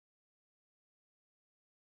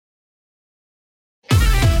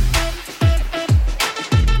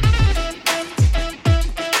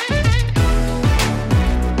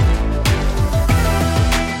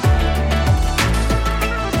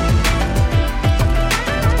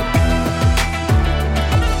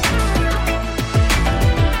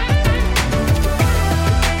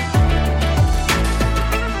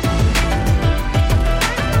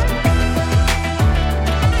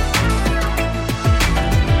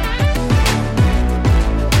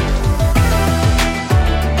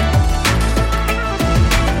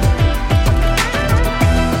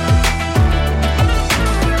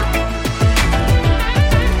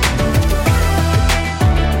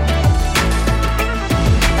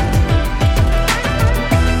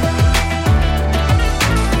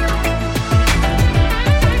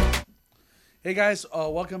Hey guys,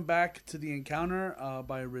 welcome back to the Encounter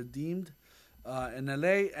by Redeemed in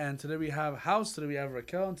LA. And today we have House, today we have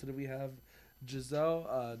Raquel, and today we have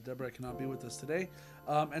Giselle. Deborah cannot be with us today.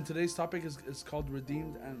 And today's topic is called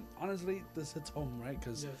Redeemed. And honestly, this hits home, right?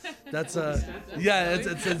 Because that's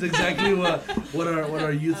it's exactly what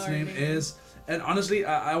our youth's name is. And honestly,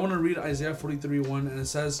 I want to read Isaiah 43:1, and it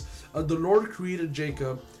says, "The Lord created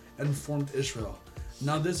Jacob and formed Israel.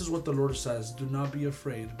 Now this is what the Lord says: Do not be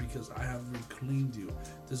afraid, because I have reclaimed you."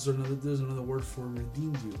 There's another word for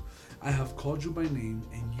redeemed you. "I have called you by name,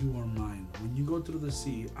 and you are mine. When you go through the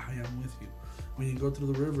sea, I am with you. When you go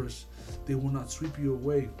through the rivers, they will not sweep you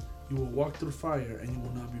away. You will walk through fire, and you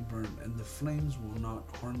will not be burned, and the flames will not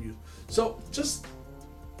harm you." So just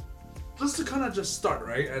to kind of just start,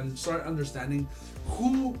 right, and start understanding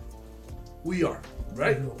who we are,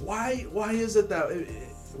 right? Why is it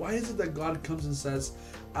that God comes and says,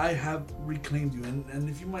 "I have reclaimed you"? And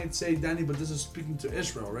if you might say, "Danny, but this is speaking to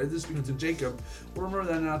Israel, right? This is speaking to Jacob." Well, remember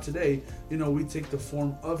that now today, we take the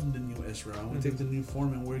form of the new Israel. And we take the new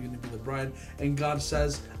form, and we're going to be the bride. And God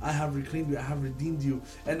says, "I have reclaimed you. I have redeemed you."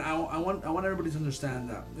 And I want everybody to understand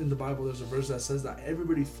that in the Bible, there's a verse that says that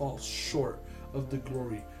everybody falls short of the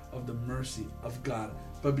glory, of the mercy of God.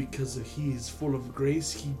 But because He is full of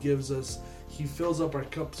grace, He fills up our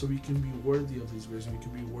cup so we can be worthy of His grace, and we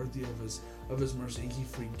can be worthy of His mercy. And He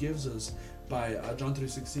forgives us by John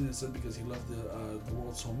 3:16. It said, because He loved the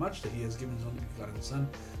world so much that He has given His only begotten Son,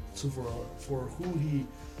 so for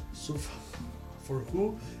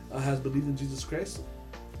who has believed in Jesus Christ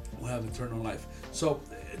will have eternal life. So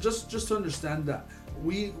just to understand that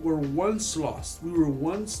we were once lost. We were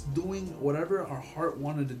once doing whatever our heart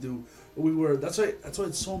wanted to do. That's why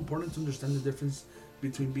it's so important to understand the difference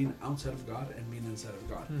between being outside of God and being inside of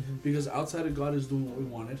God. Because outside of God is doing what we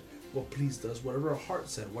wanted, what pleased us, whatever our heart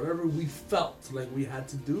said, whatever we felt like we had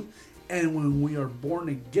to do. And when we are born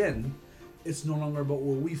again, it's no longer about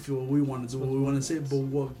what we feel, what we want to do, what we want to say, but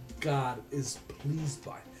what God is pleased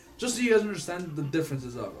by. Just so you guys understand the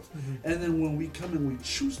differences of it. And then when we come and we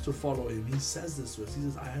choose to follow Him, He says this to us. He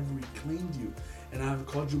says, "I have reclaimed you, and I have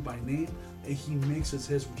called you by name," and He makes us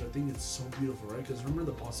His, which I think is so beautiful, right? Because remember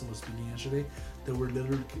the apostle was speaking yesterday that we're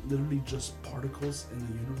literally just particles in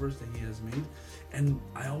the universe that He has made. And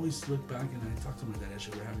I always look back, and I talked to my dad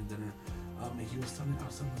yesterday. We were having dinner, and he was telling me, I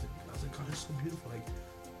was like, God, it's so beautiful.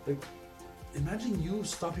 Like. Imagine you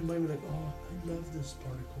stopping by and be like, "Oh, I love this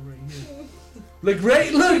particle right here." Like,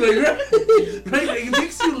 right? Look, right? Like, it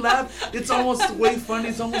makes you laugh. It's almost way funny.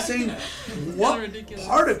 It's almost saying, "What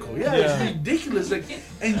particle?" Yeah, it's ridiculous. Like,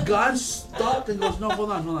 and God stopped and goes, "No,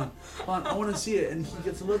 hold on. I want to see it." And He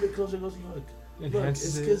gets a little bit closer and goes, Look,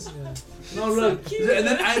 it's because no, look." So and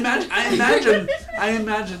then I'm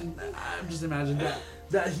just imagining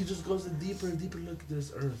that He just goes deeper and deeper. Look at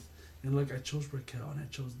this earth. And I chose Raquel, and I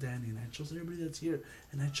chose Danny, and I chose everybody that's here,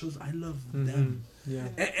 and I love them. Yeah.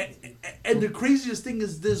 And the craziest thing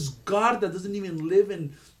is this God that doesn't even live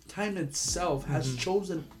in time itself has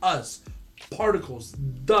chosen us, particles,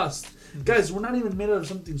 dust. Guys, we're not even made out of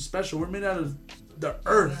something special. We're made out of the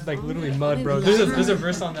earth. Like literally mud, bro. There's a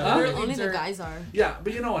verse on that. Only the guys are. Yeah,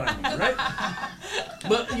 but you know what I mean, right?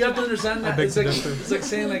 But you have to understand that it's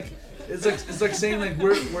like saying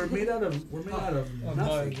we're made out of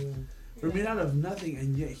nothing. We're made out of nothing,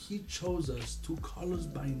 and yet He chose us to call us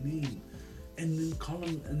by name, and then call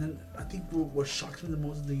Him. And then I think what shocks me the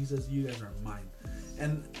most is that He says, "You guys are mine."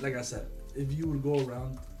 And like I said, if you would go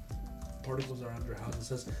around particles around your house and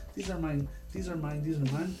says, "These are mine, these are mine, these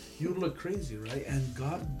are mine," you would look crazy, right? And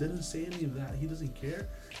God didn't say any of that. He doesn't care.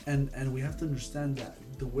 And we have to understand that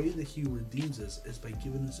the way that He redeems us is by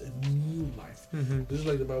giving us a new life. Just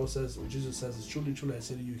like the Bible says, or Jesus says, "It's truly, truly, I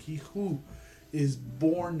say to you, he who is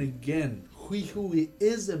born again, he who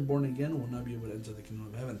isn't born again will not be able to enter the kingdom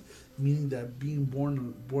of heaven." Meaning that being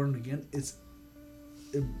born again is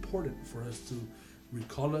important for us to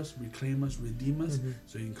recall us, reclaim us, redeem us,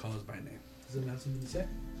 so He can call us by name. Does anyone have something to say?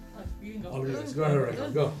 You can go. All right, go ahead,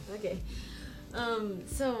 Raquel, go. Okay.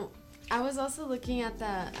 So I was also looking at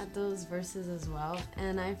those verses as well,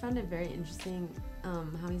 and I found it very interesting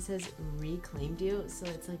how He says reclaimed you. So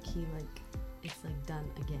it's like it's done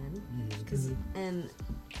again. And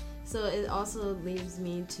so it also leaves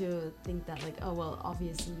me to think that oh well,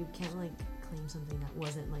 obviously you can't claim something that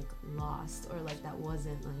wasn't lost, or that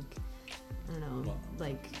wasn't I don't know,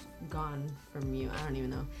 gone from you. I don't even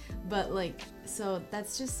know. But so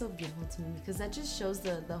that's just so beautiful to me, because that just shows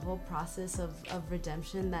the whole process of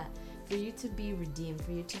redemption, that for you to be redeemed,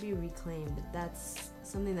 for you to be reclaimed, that's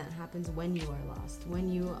something that happens when you are lost, when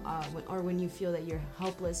you when you feel that you're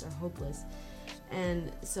helpless or hopeless.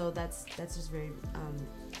 And so that's just very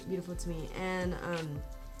beautiful to me. And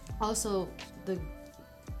also the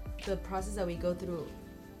process that we go through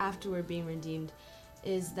after we're being redeemed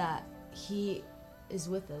is that he is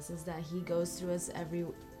with us, is that he goes through us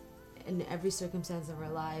in every circumstance of our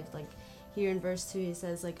life. Like here in verse 2 he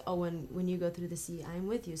says like, oh, when you go through the sea, I am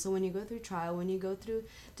with you. So when you go through trial, when you go through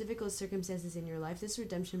difficult circumstances in your life, this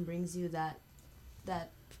redemption brings you that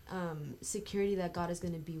security that God is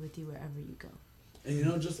going to be with you wherever you go. And you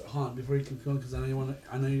know, just hold on before you keep going, because I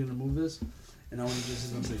know you're gonna move this, and I want to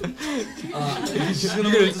just say something. He's just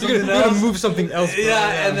You're gonna move something else. Bro.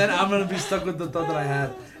 Yeah, and then I'm gonna be stuck with the thought that I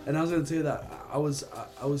had. And I was gonna tell you that I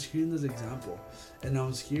was hearing this example, and I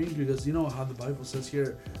was hearing because you know how the Bible says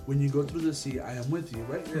here, when you go through the sea, I am with you,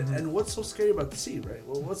 right? Mm-hmm. And what's so scary about the sea, right?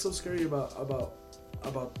 Well, what's so scary about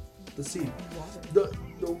the sea?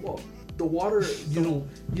 The water, you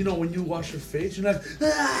know, when you wash your face, you're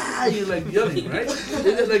like yelling,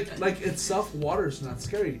 right? like itself, water is not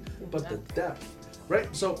scary, but the depth,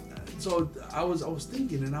 right? So I was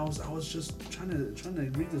thinking, and I was just trying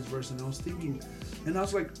to read this verse, and I was thinking, and I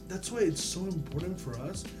was like, that's why it's so important for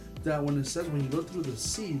us that when it says when you go through the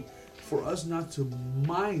sea, for us not to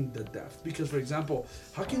mind the depth, because for example,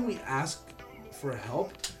 how can we ask for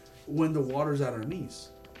help when the water's at our knees?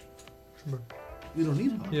 We don't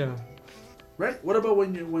need help. Yeah. Right? What about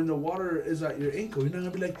when the water is at your ankle? You're not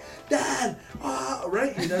gonna be like, Dad,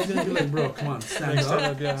 right? You're not gonna be like, bro, come on, stand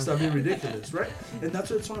up, yeah. Stop being ridiculous, right? And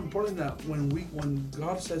that's why it's so important that when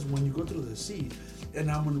God says when you go through the sea,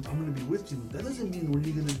 and I'm gonna be with you, that doesn't mean when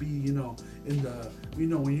you're gonna be, in the,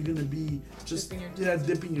 when you're gonna be just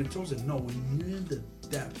dipping your toes in. No, when you're in the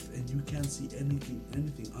depth and you can't see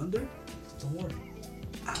anything under, don't worry,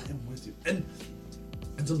 I am with you.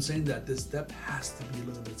 And so I'm saying that this depth has to be a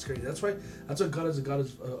little bit scary. That's why God is a God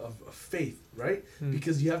of faith, right?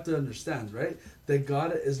 Because you have to understand, right, that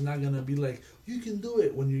God is not gonna be like, you can do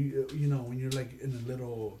it when when you're like in a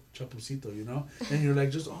little chapucito, and you're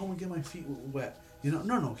like, just I'm gonna get my feet wet,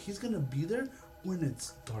 No, He's gonna be there when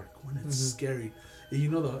it's dark, when it's scary.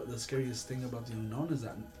 And the scariest thing about the unknown is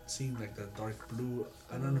that seeing like that dark blue.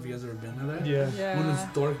 I don't know if you guys ever been to that. Yeah. When it's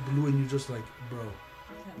dark blue and you're just like, bro,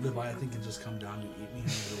 Leviathan can just come down and eat me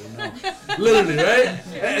and I will know. Literally, right?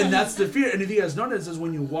 And that's the fear. And if you guys know that, it says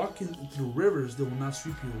when you walk through rivers, they will not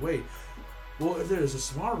sweep you away. Well, if there is a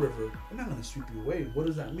small river, they're not going to sweep you away. What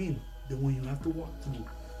does that mean? Then when you have to walk through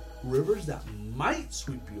rivers that might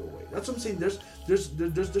sweep you away. That's what I'm saying. There's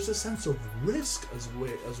a sense of risk as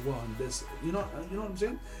well in this. You know what I'm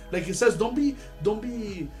saying? Like it says, don't be a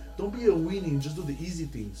weenie. Just do the easy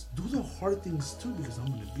things. Do the hard things too, because I'm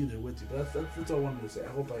gonna be there with you. But that's all I wanted to say. I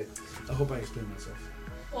hope I explained myself.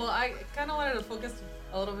 Well, I kind of wanted to focus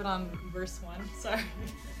a little bit on verse 1. Sorry,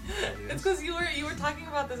 it's because you were talking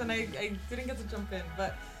about this and I didn't get to jump in.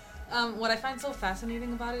 But what I find so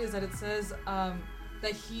fascinating about it is that it says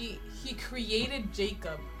that he created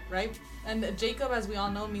Jacob, right? And Jacob, as we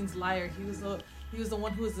all know, means liar. He was the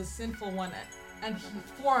one who was the sinful one, and he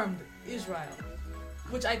formed Israel,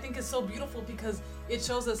 which I think is so beautiful because it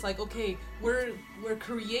shows us like, okay, we're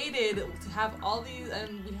created to have all these,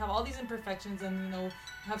 and we have all these imperfections, and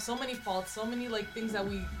have so many faults, so many like things that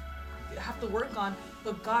we have to work on,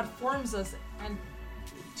 but God forms us and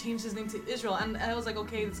changed his name to Israel. And I was like,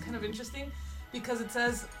 okay, it's kind of interesting because it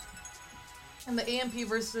says in the AMP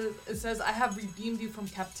verses, it says, I have redeemed you from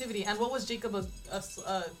captivity. And what was Jacob a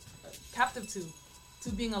captive to? To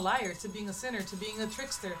being a liar, to being a sinner, to being a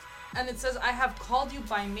trickster. And it says, I have called you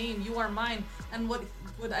by name, you are mine. And what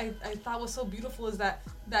I thought was so beautiful is that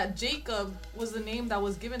Jacob was the name that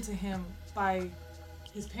was given to him by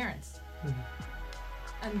his parents. Mm-hmm.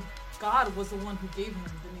 And God was the one who gave him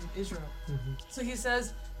the name Israel. Mm-hmm. So he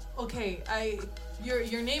says, okay,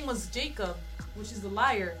 your name was Jacob, which is the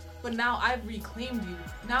liar, but now I've reclaimed you.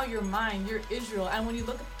 Now you're mine, you're Israel. And when you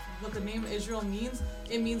look at what the name Israel means,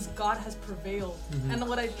 it means God has prevailed. Mm-hmm. And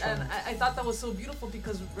I thought that was so beautiful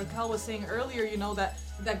because Raquel was saying earlier,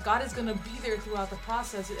 that God is going to be there throughout the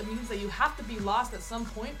process. It means that you have to be lost at some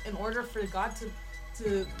point in order for God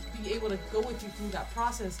to be able to go with you through that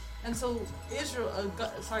process. And so Israel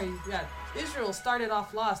started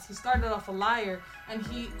off lost. He started off a liar, and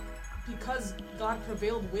because God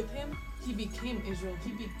prevailed with him, he became Israel.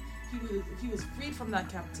 He was freed from that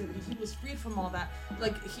captivity. He was freed from all that.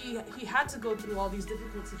 Like he had to go through all these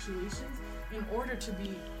difficult situations in order to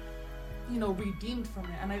be, redeemed from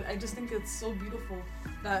it. And I just think it's so beautiful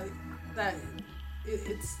that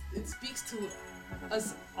it speaks to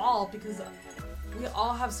us all, because we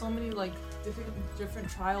all have so many like different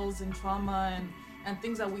trials and trauma and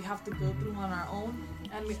things that we have to go through on our own.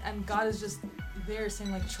 And God is just there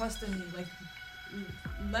saying like, trust in me, like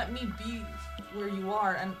let me be where you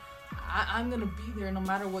are, and I'm gonna be there no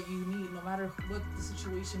matter what you need, no matter what the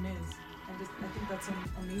situation is. I think that's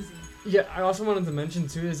amazing. Yeah, I also wanted to mention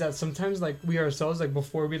too is that sometimes like we ourselves, like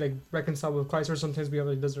before we like reconcile with Christ, or sometimes we have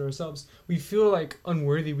like does it ourselves, we feel like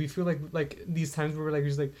unworthy. We feel like these times where we're like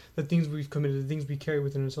just like the things we've committed, the things we carry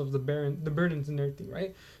within ourselves, the burdens and everything,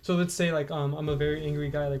 right? So let's say like I'm a very angry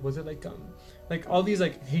guy. Like was it like all these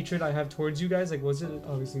like hatred I have towards you guys, like was it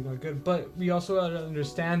obviously not good? But we also gotta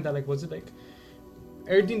understand that like was it like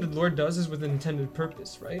everything the Lord does is with an intended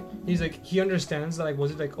purpose, right? He's like, he understands that, like, was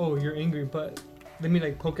it like, oh, you're angry, but let me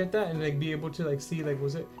like poke at that and like be able to like see like,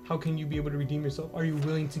 was it, how can you be able to redeem yourself? Are you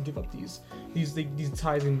willing to give up these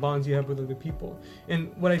ties and bonds you have with other people?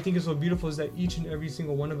 And what I think is so beautiful is that each and every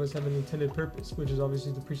single one of us have an intended purpose, which is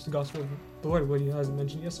obviously to preach the gospel of the Lord, what he has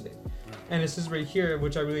mentioned yesterday. And it says right here,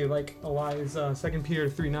 which I really like a lot, is 2 Peter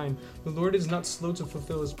 3:9. The Lord is not slow to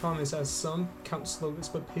fulfill his promise, as some count slowness,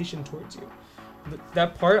 but patient towards you.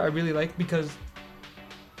 That part I really like, because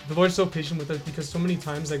the Lord's so patient with us, because so many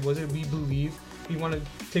times like was it we believe we want to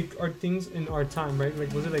take our things in our time, right?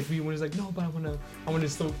 Like was it like we was like, no, but I want to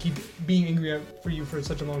still keep being angry for you for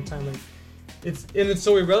such a long time. Like it's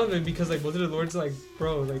so irrelevant, because like was it the Lord's like,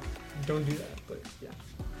 bro, like don't do that. But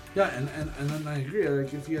yeah, and then I agree.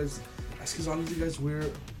 Like if you guys, as long as you guys, we're,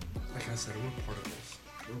 like I said, we're particles.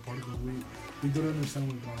 We're particles. We don't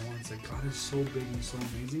understand what God wants. Like God is so big and so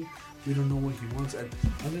amazing. We don't know what he wants. And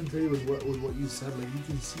I'm going to tell you with what you said, like you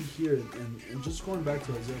can see here, and just going back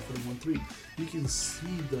to Isaiah 41:3, you can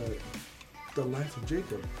see the life of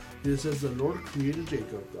Jacob. It says, the Lord created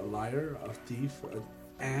Jacob, a liar, a thief,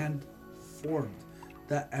 and formed.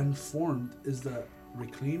 That and formed is the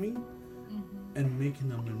reclaiming and making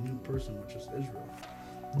them a new person, which is Israel.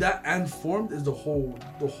 That and formed is the whole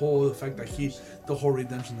fact that the whole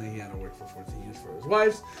redemption that he had to work for 14 years for his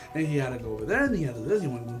wives, and he had to go over there, and he had to do this, he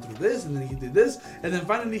went through this, and then he did this, and then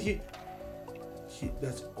finally he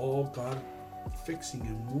that's all God fixing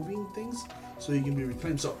and moving things so he can be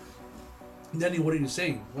reclaimed. So then what are you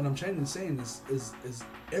saying? What I'm trying to say is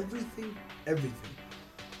everything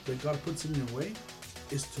that God puts in your way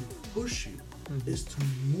is to push you, is to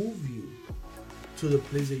move you to the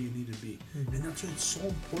place that you need to be. And that's why it's so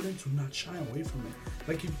important to not shy away from it.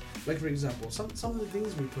 Like for example, some of the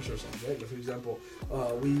things we push ourselves, right? Like for example,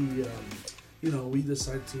 we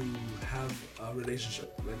decide to have a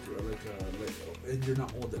relationship, and you're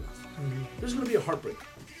not old enough. There's gonna be a heartbreak.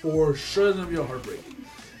 For sure there's gonna be a heartbreak.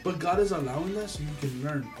 But God is allowing that so you can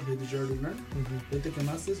learn. Okay, did you already learn? They think my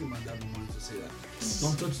dad wanted to say that.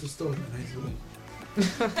 Don't touch the stove, and I doing.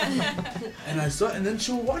 And I saw, and then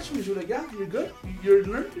she'll watch me. She'll be like, "Yeah, you're good. You're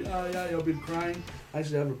learned. Yeah, you'll be crying. I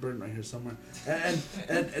actually have a burn right here somewhere." And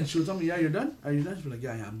she'll tell me, "Yeah, you're done. Are you done?" She'll be like,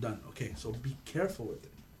 "Yeah, I'm done." Okay, so be careful with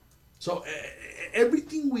it. So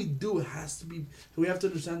everything we do has to be. We have to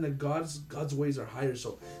understand that God's ways are higher.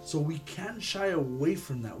 So we can't shy away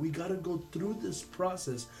from that. We gotta go through this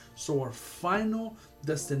process so our final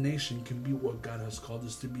destination can be what God has called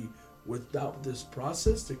us to be. Without this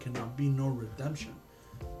process, there cannot be no redemption.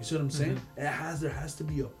 You see what I'm saying? There has to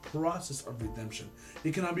be a process of redemption.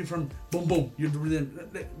 It cannot be from boom boom. You're there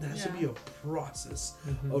has to be a process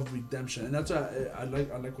of redemption, and that's why I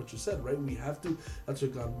like what you said. Right? We have to. That's why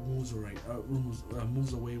God moves away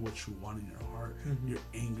what you want in your heart, your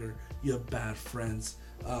anger, your bad friends.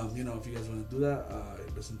 If you guys want to do that,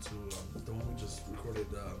 listen to the one we just recorded,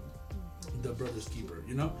 the Brother's Keeper.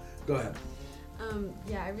 Go ahead.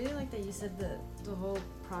 I really like that you said the whole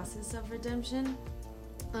process of redemption.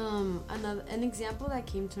 An example that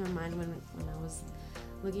came to my mind when I was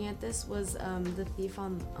looking at this was the thief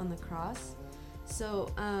on the cross.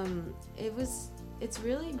 So it's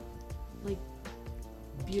really like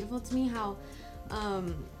beautiful to me how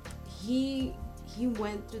he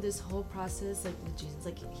went through this whole process like with Jesus.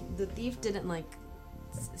 Like the thief didn't like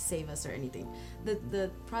save us or anything. The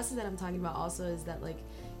process that I'm talking about also is that like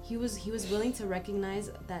he was willing to recognize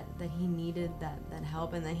that he needed that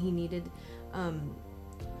help, and that he needed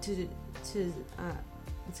to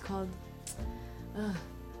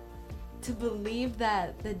believe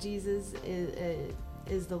that Jesus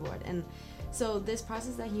is the Lord. And so this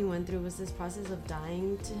process that he went through was this process of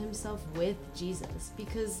dying to himself with Jesus,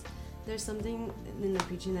 because there's something in the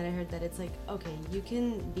preaching that I heard that it's like, okay, you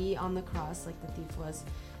can be on the cross like the thief was,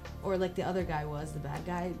 or like the other guy was, the bad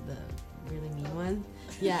guy, the really mean one.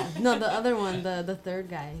 Yeah, no, the other one, the third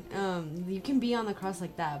guy. You can be on the cross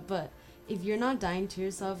like that, but if you're not dying to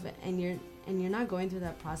yourself and you're not going through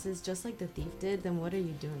that process just like the thief did, then what are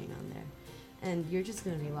you doing on there? And you're just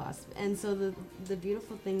gonna be lost. And so the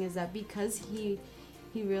beautiful thing is that because he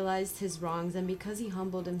realized his wrongs, and because he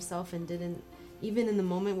humbled himself and didn't even in the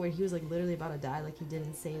moment where he was like literally about to die, like he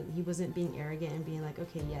didn't say, he wasn't being arrogant and being like,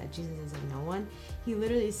 okay, yeah, Jesus is like no one. He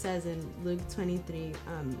literally says in Luke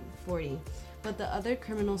 23:40, but the other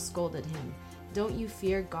criminal scolded him, don't you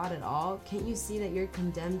fear God at all? Can't you see that you're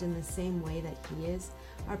condemned in the same way that he is?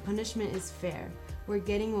 Our punishment is fair. We're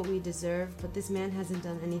getting what we deserve, but this man hasn't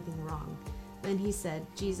done anything wrong. Then he said,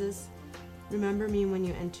 Jesus, remember me when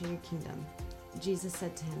you enter your kingdom. Jesus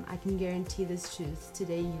said to him, I can guarantee this truth.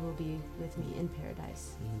 Today you will be with me in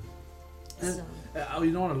paradise. And, So,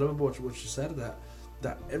 you know what I love about what you said,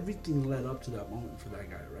 that everything led up to that moment for that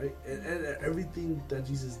guy, right? And everything that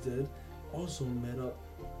Jesus did also led up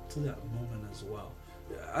to that moment as well.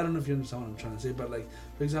 I don't know if you understand what I'm trying to say, but like,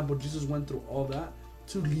 for example, Jesus went through all that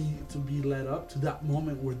to be led up to that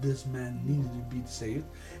moment where this man needed to be saved,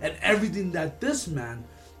 and everything that this man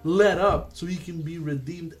led up so he can be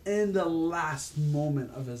redeemed in the last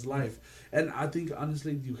moment of his life. And I think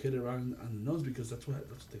honestly you hit it right on the nose, because that's what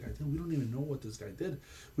the guy did. We don't even know what this guy did.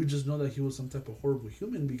 We just know that he was some type of horrible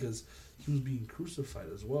human because he was being crucified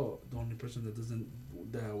as well. The only person that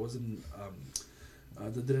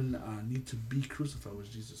didn't need to be crucified was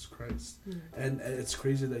Jesus Christ. And it's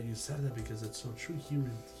crazy that you said that, because it's so true. He was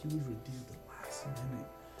redeemed the last minute.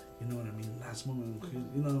 You know what I mean? Last moment.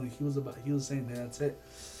 He was saying, hey, that's it.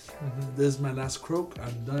 This is my last croak.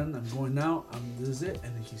 I'm done. I'm going out. This is it.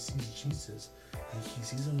 And then he sees Jesus, and he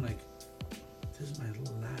sees him like, this is my very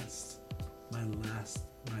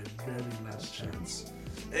last chance.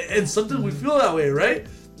 And sometimes we feel that way, right?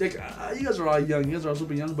 Like, you guys are all young. You guys are all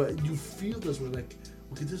super young, but you feel this way, like,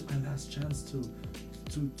 okay, this is my last chance to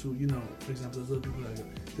for example, there's other people that go,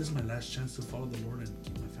 this is my last chance to follow the Lord and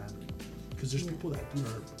keep my family. Because there's people that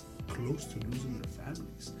are close to losing their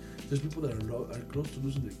families. There's people that are close to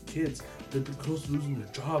losing their kids. They're close to losing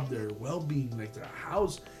their job, their well-being, like their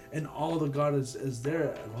house, and all the God is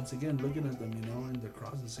there. And once again, looking at them, in the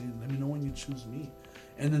cross and saying, let me know when you choose me.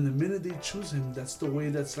 And then the minute they choose him, that's the way,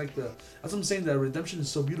 that's what I'm saying, that redemption is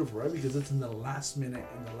so beautiful, right? Because it's in the last minute,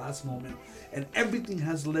 in the last moment, and everything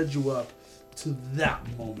has led you up to that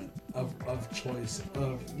moment of choice,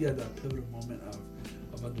 that pivotal moment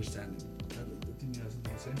of understanding. I think you have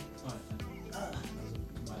something to say?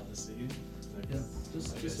 Let's see. Yeah,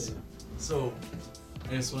 just say it. So, I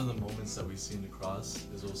guess one of the moments that we see in the cross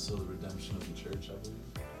is also the redemption of the church, I believe.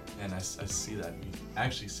 And I see that. We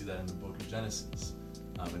actually see that in the book of Genesis.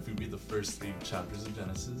 If we read the first 3 chapters of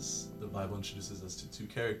Genesis, the Bible introduces us to 2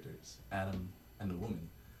 characters, Adam and a woman.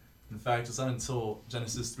 In fact, it's not until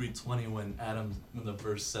Genesis 3:20 when the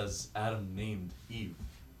verse says Adam named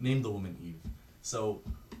the woman Eve. So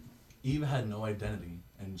Eve had no identity,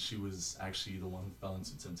 and she was actually the one who fell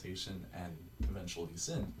into temptation and eventually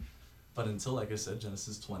sinned. But until, like I said,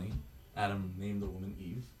 Genesis 20, Adam named the woman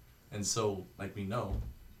Eve. And so, like we know,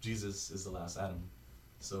 Jesus is the last Adam.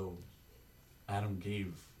 So Adam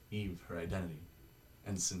gave Eve her identity.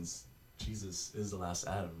 And since Jesus is the last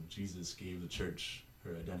Adam, Jesus gave the church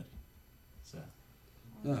her identity. So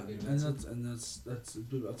yeah, and that's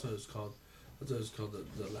what it's called. That's what it's called,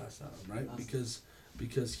 the last Adam, right?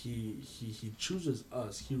 Because he chooses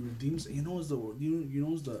us, he redeems. You know what's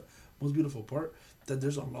the most beautiful part? That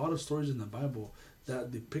there's a lot of stories in the Bible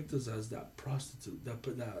that depict us as that prostitute, that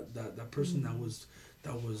person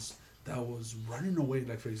that was running away.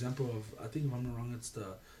 Like, for example, I think if I'm not wrong, it's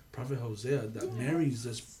the prophet Hosea that marries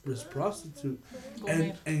this prostitute,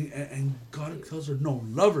 and God tells her, no,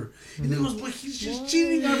 love her. And he goes, but she's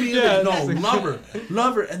cheating on me. Yeah, no,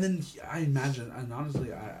 love her. And then I imagine, and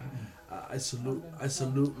honestly, I salute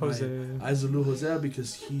Hosea,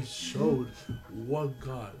 because he showed what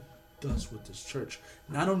God does with this church.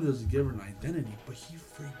 Not only does he give her an identity, but he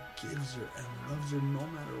forgives her and loves her no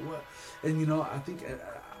matter what. And I think,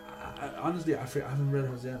 honestly, I haven't read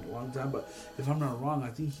Hosea in a long time, but if I'm not wrong, I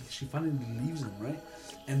think she finally leaves him, right?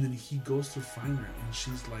 And then he goes to find her, and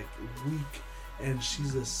she's like weak, and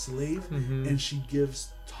she's a slave, and she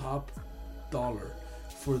gives top dollar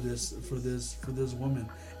for this woman.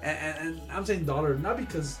 And I'm saying dollar not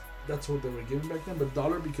because that's what they were giving back then, but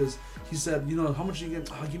dollar because he said, how much you get?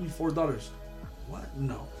 Oh, give me $4. What?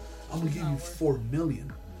 No, I'm gonna give you $4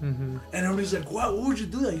 million. And everybody's like, what would you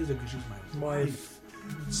do that? He's like, because she's my wife.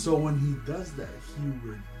 So when he does that, he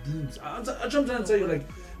redeems. I'm trying to tell you,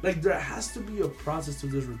 like there has to be a process to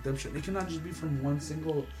this redemption. It cannot just be from one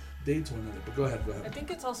single day to another. But go ahead. I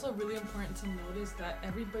think it's also really important to notice that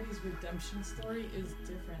everybody's redemption story is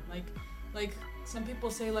different. Like some people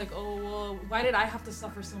say, like, oh, well, why did I have to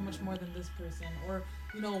suffer so much more than this person? Or,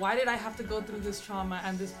 why did I have to go through this trauma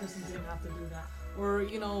and this person didn't have to do that? Or,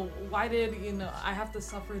 why did, I have to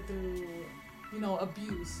suffer through,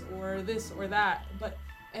 abuse or this or that? But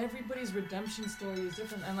everybody's redemption story is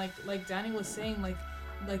different, and like Danny was saying, like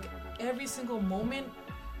every single moment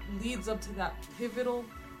leads up to that pivotal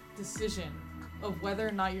decision of whether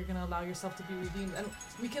or not you're gonna allow yourself to be redeemed. And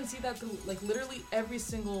we can see that through like literally every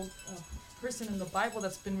single person in the Bible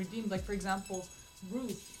that's been redeemed. Like for example,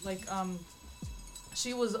 Ruth, like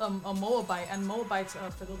she was a Moabite, and Moabites,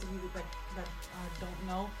 for those of you that don't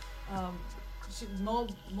know,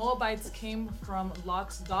 Moabites came from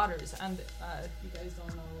Lot's daughters, and if you guys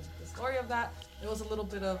don't know the story of that, there was a little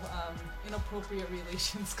bit of inappropriate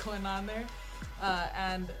relations going on there,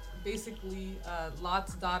 and basically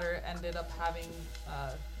Lot's daughter ended up having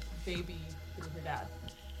a baby through her dad,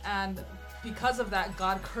 and because of that,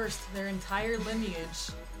 God cursed their entire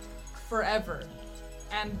lineage forever,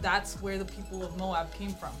 and that's where the people of Moab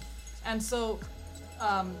came from. And so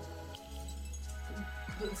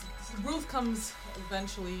Ruth comes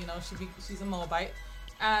eventually, you know, she's a Moabite,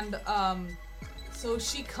 and so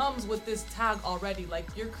she comes with this tag already, like,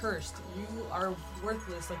 you're cursed, you are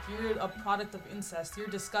worthless, like you're a product of incest, you're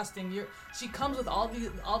disgusting, she comes with all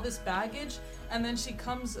this baggage, and then she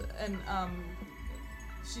comes and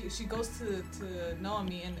she goes to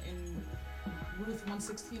Naomi in Ruth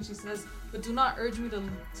 1:16, she says, but do not urge me to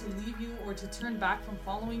leave you or to turn back from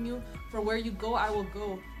following you, for where you go I will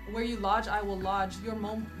go, where you lodge I will lodge,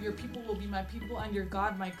 your people will be my people, and your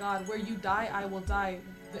God my God. Where you die I will die,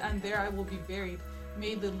 and there I will be buried.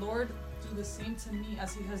 May the Lord do the same to me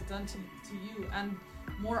as he has done to you, and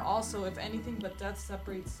more also, if anything but death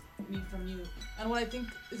separates me from you. And what I think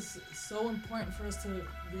is so important for us to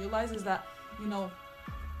realize is that, you know,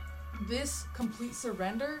 this complete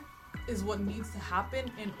surrender is what needs to happen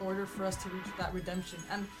in order for us to reach that redemption.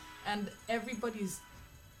 And everybody's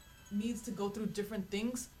needs to go through different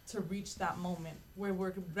things to reach that moment where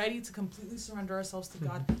we're ready to completely surrender ourselves to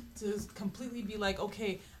God, to completely be like,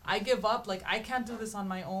 okay, I give up, like I can't do this on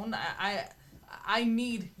my own. I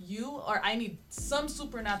need you, or I need some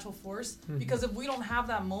supernatural force, because if we don't have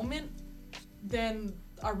that moment, then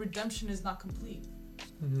our redemption is not complete.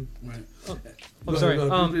 Right. I'm sorry.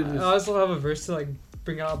 I also have a verse to like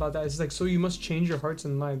bring out about that. It's like, so you must change your hearts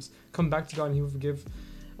and lives, come back to God, and He will forgive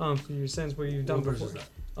for your sins what you've done before.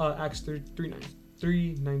 Acts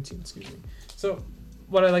 3:19, excuse me. So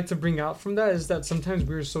what I like to bring out from that is that sometimes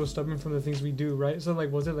we're so stubborn from the things we do, right? So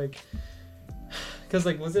like, was it like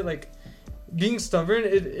being stubborn?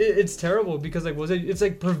 It's terrible, because like, it's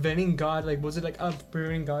like preventing God, like was it like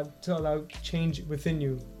preventing God to allow change within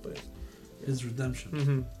you? But His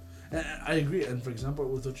redemption. And I agree. And for example,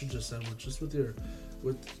 with what you just said, with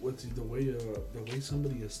the way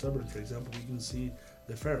somebody is stubborn. For example, we can see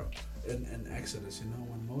the Pharaoh in Exodus. You know,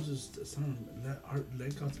 when Moses said,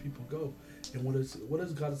 let God's people go, and what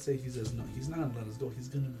does God say? He says, no, He's not gonna let us go. He's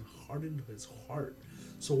gonna harden his heart.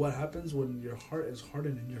 So what happens when your heart is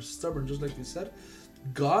hardened and you're stubborn, just like you said,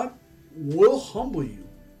 God will humble you.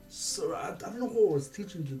 So I don't know who I was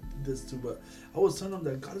teaching this to, but I was telling them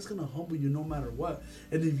that God is gonna humble you no matter what,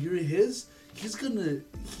 and if you're His, He's gonna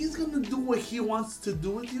do what He wants to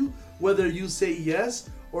do with you, whether you say yes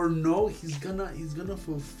or no. He's gonna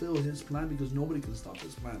fulfill His plan, because nobody can stop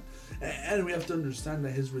His plan, and we have to understand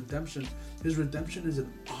that His redemption is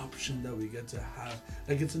an option that we get to have.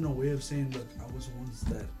 Like, it's in a way of saying, look, I was once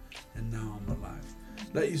dead and now I'm alive.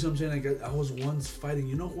 Like, you see what I'm saying? Like, I was once fighting.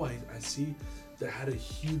 You know who I see that had a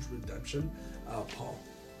huge redemption? Paul.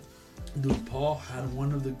 Dude, Paul had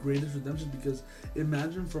one of the greatest redemptions, because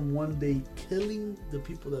imagine from one day killing the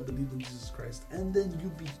people that believe in Jesus Christ, and then you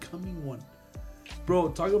becoming one. Bro,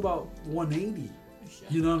 talk about 180.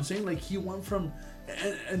 You know what I'm saying? Like, he went from,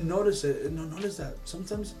 and notice it, and notice that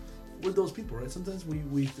sometimes with those people, right? Sometimes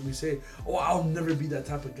we say, oh, I'll never be that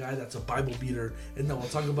type of guy that's a Bible beater, and then we'll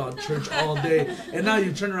talk about church all day, and now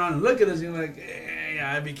you turn around and look at us, and you're like,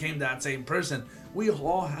 I became that same person. We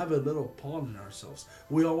all have a little Paul in ourselves.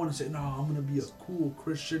 We all want to say, no, I'm going to be a cool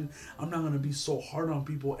Christian. I'm not going to be so hard on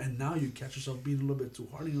people. And now you catch yourself being a little bit too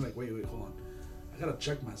hard, and you're like, wait, hold on. I got to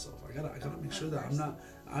check myself. I gotta make sure that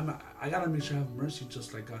I got to make sure I have mercy,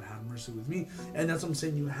 just like God had mercy with me. And that's what I'm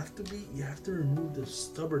saying. You have to remove this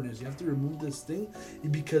stubbornness. You have to remove this thing,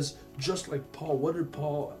 because just like Paul, what did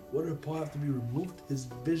Paul have to be removed? His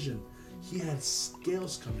vision. He had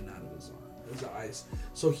scales coming out of his eyes.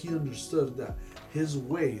 So he understood that his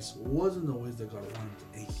ways wasn't the ways that God wanted,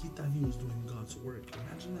 and he thought he was doing God's work.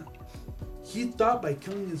 Imagine that. He thought by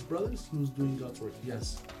killing his brothers, he was doing God's work.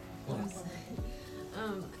 Yes.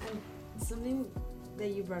 And something that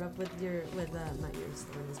you brought up with not your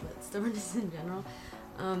stubbornness, but stubbornness in general,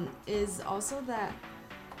 is also that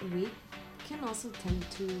we can also tend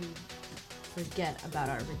to forget about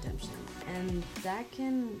our redemption, and that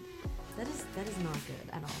can that is not good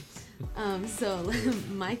at all. So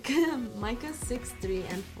Micah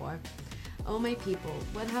 6:3-4. O my people,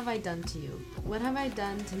 what have I done to you? What have I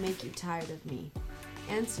done to make you tired of me?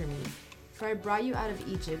 Answer me. For I brought you out of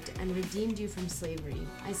Egypt and redeemed you from slavery.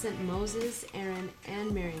 I sent Moses, Aaron,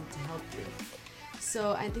 and Miriam to help you.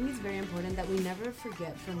 So I think it's very important that we never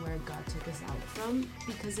forget from where God took us out from,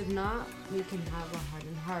 because if not, we can have a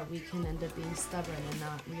hardened heart. We can end up being stubborn and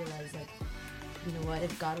not realize, like, you know what,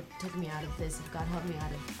 if God took me out of this, if God helped me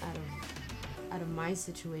out of my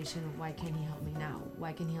situation, why can't he help me now?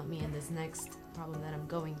 Why can't he help me in this next problem that I'm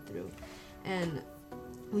going through? And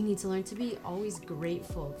we need to learn to be always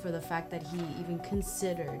grateful for the fact that he even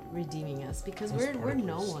considered redeeming us, because we're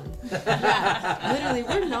no one. Yeah, literally,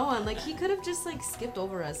 we're no one. Like, he could have just like skipped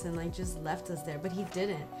over us and like just left us there, but he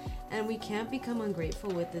didn't. And we can't become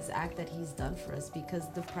ungrateful with this act that he's done for us, because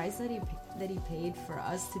the price that he paid for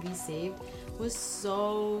us to be saved was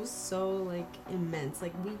so like immense.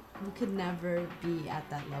 Like we could never be at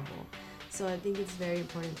that level. So I think it's very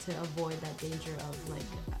important to avoid that danger of like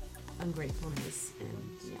ungratefulness.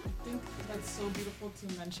 And yeah, I think that's so beautiful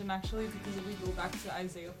to mention, actually, because if we go back to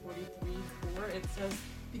Isaiah 43:4, it says,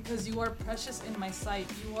 because you are precious in my sight,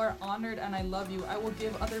 you are honored and I love you. I will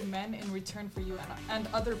give other men in return for you, and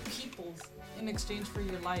other peoples in exchange for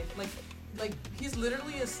your life. Like he's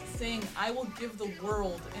literally is saying, I will give the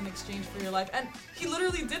world in exchange for your life. And he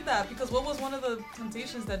literally did that, because what was one of the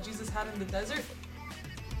temptations that Jesus had in the desert?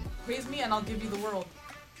 Praise me and I'll give you the world.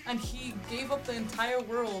 And he gave up the entire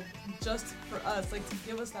world just for us, like to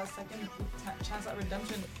give us that second chance at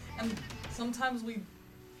redemption. And sometimes we,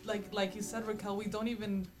 like you said, Raquel, we don't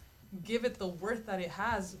even give it the worth that it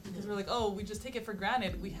has, because we're like, oh, we just take it for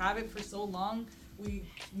granted. We have it for so long. We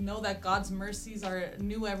know that God's mercies are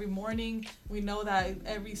new every morning. We know that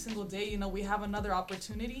every single day, you know, we have another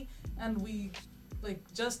opportunity, and we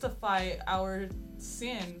like justify our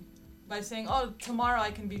sin by saying, oh, tomorrow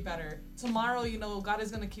I can be better. Tomorrow, you know, God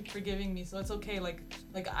is going to keep forgiving me, so it's okay. Like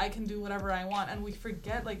I can do whatever I want. And we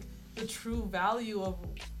forget, like, the true value of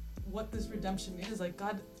what this redemption is. Like,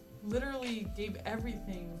 God literally gave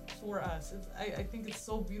everything for us. I think it's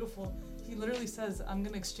so beautiful. He literally says, I'm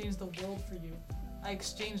going to exchange the world for you. I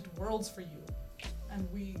exchanged worlds for you. And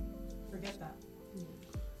we forget that.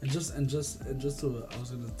 And just to, I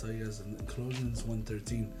was going to tell you guys in Colossians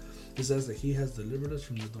 1:13, it says that he has delivered us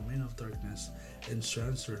from the domain of darkness and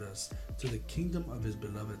transferred us to the kingdom of his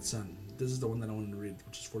beloved Son. This is the one that I want to read,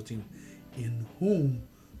 which is 14. In whom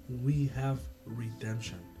we have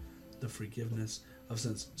redemption, the forgiveness of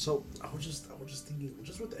sins. So I was just thinking,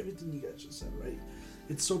 just with everything you guys just said, right?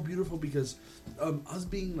 It's so beautiful because us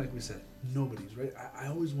being, like we said, nobodies, right? I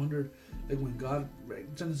always wondered, like, when God,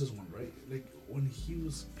 right, Genesis 1, right? Like, when he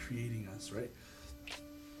was creating us, right?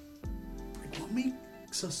 Like, what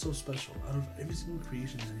makes us so special out of every single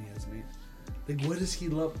creation that he has made? Like, what does he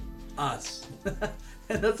love? Us.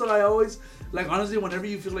 And that's what I always, like, honestly, whenever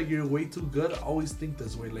you feel like you're way too good, I always think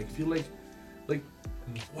this way. Like, feel like,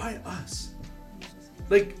 why us?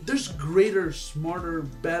 Like, there's greater, smarter,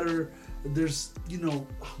 better. There's, you know,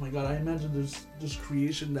 oh my God, I imagine there's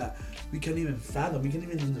creation that we can't even fathom. We can't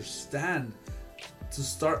even understand to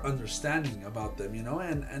start understanding about them, you know,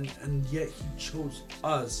 and yet he chose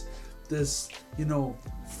us, this, you know,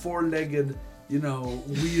 four-legged, you know,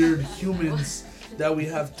 weird humans that we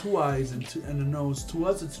have two eyes and a nose. To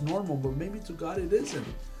us it's normal, but maybe to God it isn't,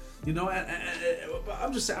 you know. And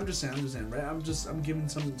I'm just saying, right? I'm giving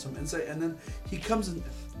some insight, and then he comes and,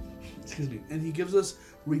 excuse me, and he gives us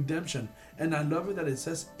redemption. And I love it that it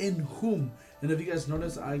says in whom. And if you guys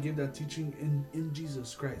notice, I gave that teaching in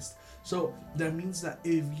Jesus Christ. So that means that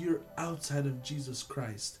if you're outside of Jesus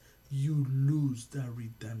Christ, you lose that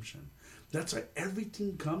redemption. That's why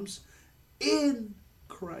everything comes in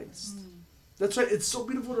Christ. That's why it's so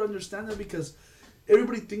beautiful to understand that, because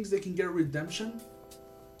everybody thinks they can get redemption.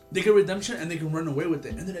 They get redemption and they can run away with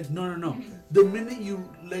it. And they're like, no. The minute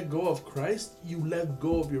you let go of Christ, you let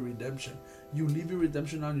go of your redemption. You leave your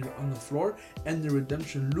redemption on the floor, and the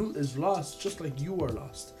redemption is lost, just like you are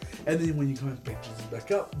lost. And then when you come and pick Jesus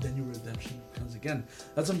back up, then your redemption comes again.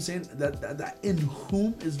 That's what I'm saying. That in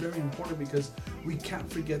whom is very important, because we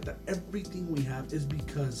can't forget that everything we have is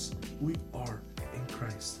because we are in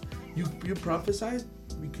Christ. You prophesy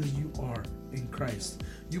because you are in Christ.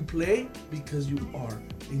 You play because you are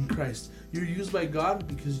in Christ. You're used by God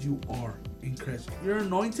because you are in Christ. You're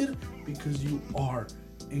anointed because you are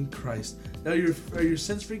in Christ. Now are your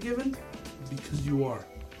sins forgiven? Because you are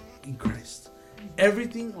in Christ.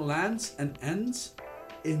 Everything lands and ends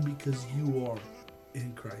in because you are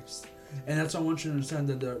in Christ. And that's why I want you to understand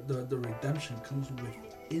that the redemption comes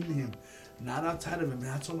within him. not outside of him. And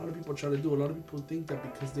that's what a lot of people try to do. A lot of people think that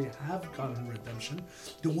because they have gotten redemption,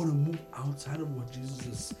 they want to move outside of what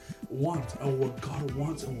Jesus wants, or what God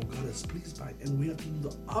wants, and what God is pleased by. And we have to do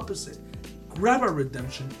the opposite. Grab our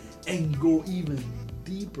redemption and go even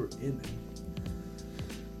deeper in it.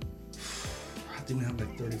 I think we have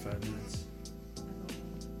like 35 minutes.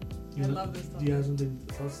 I love this Do topic. you have something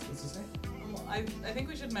else to say? I think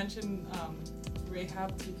we should mention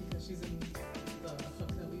Rahab too, because she's in the book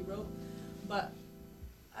that we wrote. But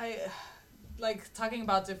I like talking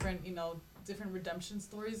about different redemption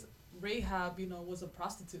stories. Rahab, was a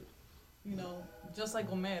prostitute, just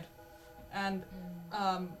like Omer, and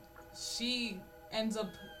she ends up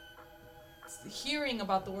hearing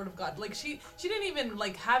about the word of God. Like she didn't even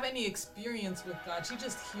like have any experience with God. She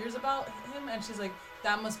just hears about him and she's like,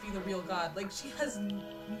 that must be the real God. Like she has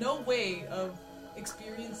no way of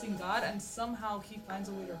experiencing God, and somehow he finds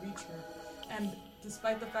a way to reach her. And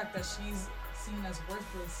despite the fact that she's seen as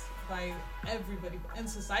worthless by everybody in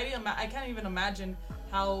society, I can't even imagine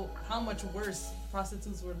how much worse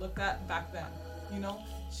prostitutes were looked at back then.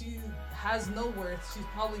 She has no worth. She's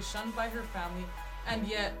probably shunned by her family, and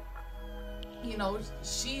yet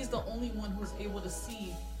she's the only one who's able to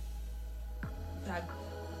see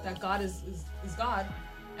that God is God,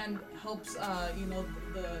 and helps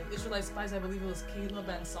the Israelite spies. I believe it was Caleb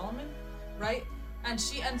and Solomon, right? And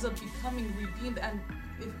she ends up becoming redeemed, and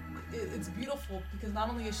it's beautiful because not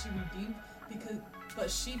only is she redeemed, but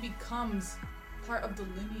she becomes part of the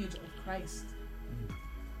lineage of Christ.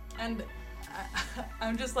 And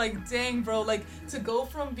I'm just like, dang, bro, like to go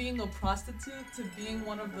from being a prostitute to being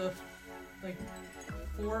one of the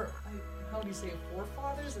how do you say it,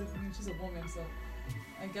 forefathers? I mean, she's a woman, so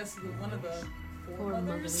I guess one of the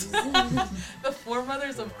foremothers, the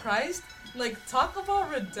foremothers of Christ. Like, talk about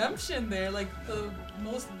redemption there. Like, the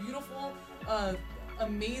most beautiful,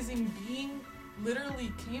 amazing being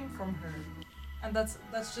literally came from her, and that's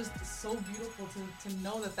just so beautiful to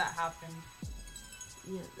know that happened.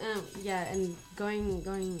 Yeah, and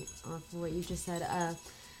going off of what you just said,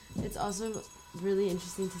 it's also really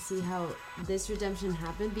interesting to see how this redemption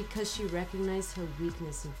happened because she recognized her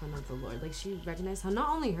weakness in front of the Lord. Like, she recognized how not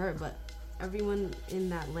only her, but everyone in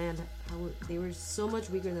that land, how they were so much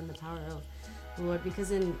weaker than the power of the Lord.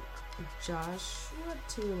 Because in Joshua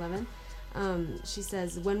 2:11, she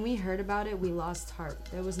says, "When we heard about it, we lost heart.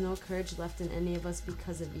 There was no courage left in any of us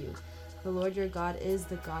because of you. The Lord your God is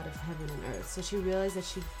the God of heaven and earth." So she realized that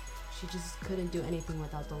she just couldn't do anything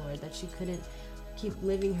without the Lord, that she couldn't keep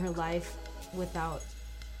living her life without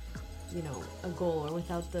a goal, or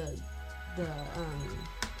without the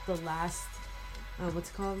last what's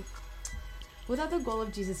it called, without the goal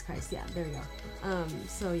of Jesus Christ. Yeah, there we go.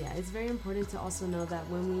 So yeah, it's very important to also know that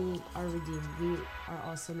when we are redeemed, we are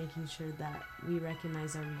also making sure that we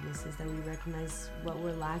recognize our weaknesses, that we recognize what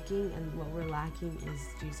we're lacking, and what we're lacking is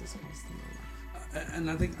Jesus Christ in our life.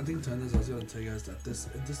 And I think to end this, I was going to tell you guys that this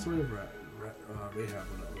story of Rahab,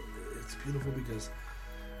 it's beautiful because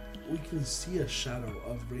we can see a shadow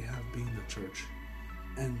of Rahab being the church,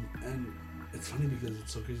 and it's funny because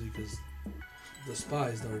it's so crazy because the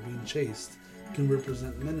spies that are being chased can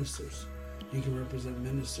represent ministers. You can represent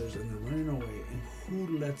ministers, and they're running away, and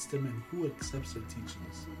who lets them in? Who accepts their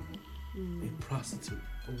teachings? A prostitute,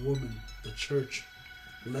 a woman, the church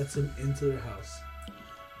lets them into their house.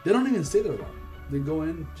 They don't even stay there long. They go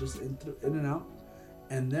in, just in and out,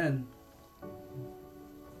 and then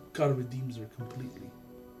God redeems her completely.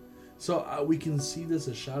 So we can see this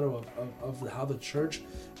a shadow of how the church,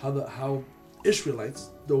 how Israelites,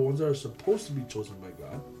 the ones that are supposed to be chosen by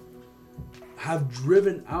God, have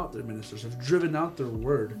driven out their ministers, have driven out their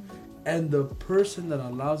word, and the person that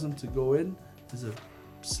allows them to go in is a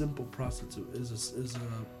simple prostitute. Is a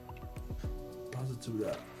prostitute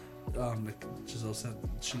that, like Giselle said,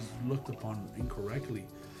 she's looked upon incorrectly,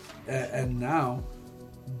 and now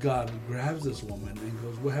God grabs this woman and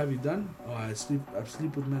goes, "What have you done? Oh, I sleep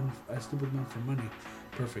with men for money.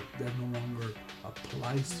 Perfect. That no longer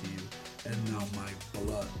applies to you, and now my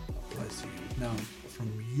blood applies to you. Now,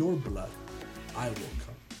 from your blood, I will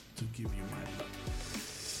come to give you my blood."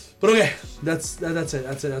 But okay, that's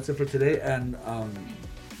it. That's it for today. And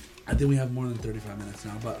I think we have more than 35 minutes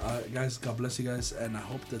now. But guys, God bless you guys, and I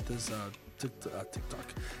hope that this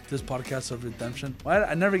this podcast of redemption. Well,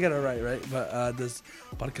 I never get it right? But this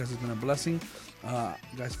podcast has been a blessing.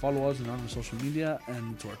 Guys, follow us on our social media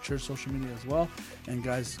and to our church social media as well. And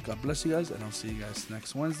guys, God bless you guys, and I'll see you guys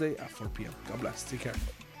next Wednesday at 4 p.m. God bless. Take care.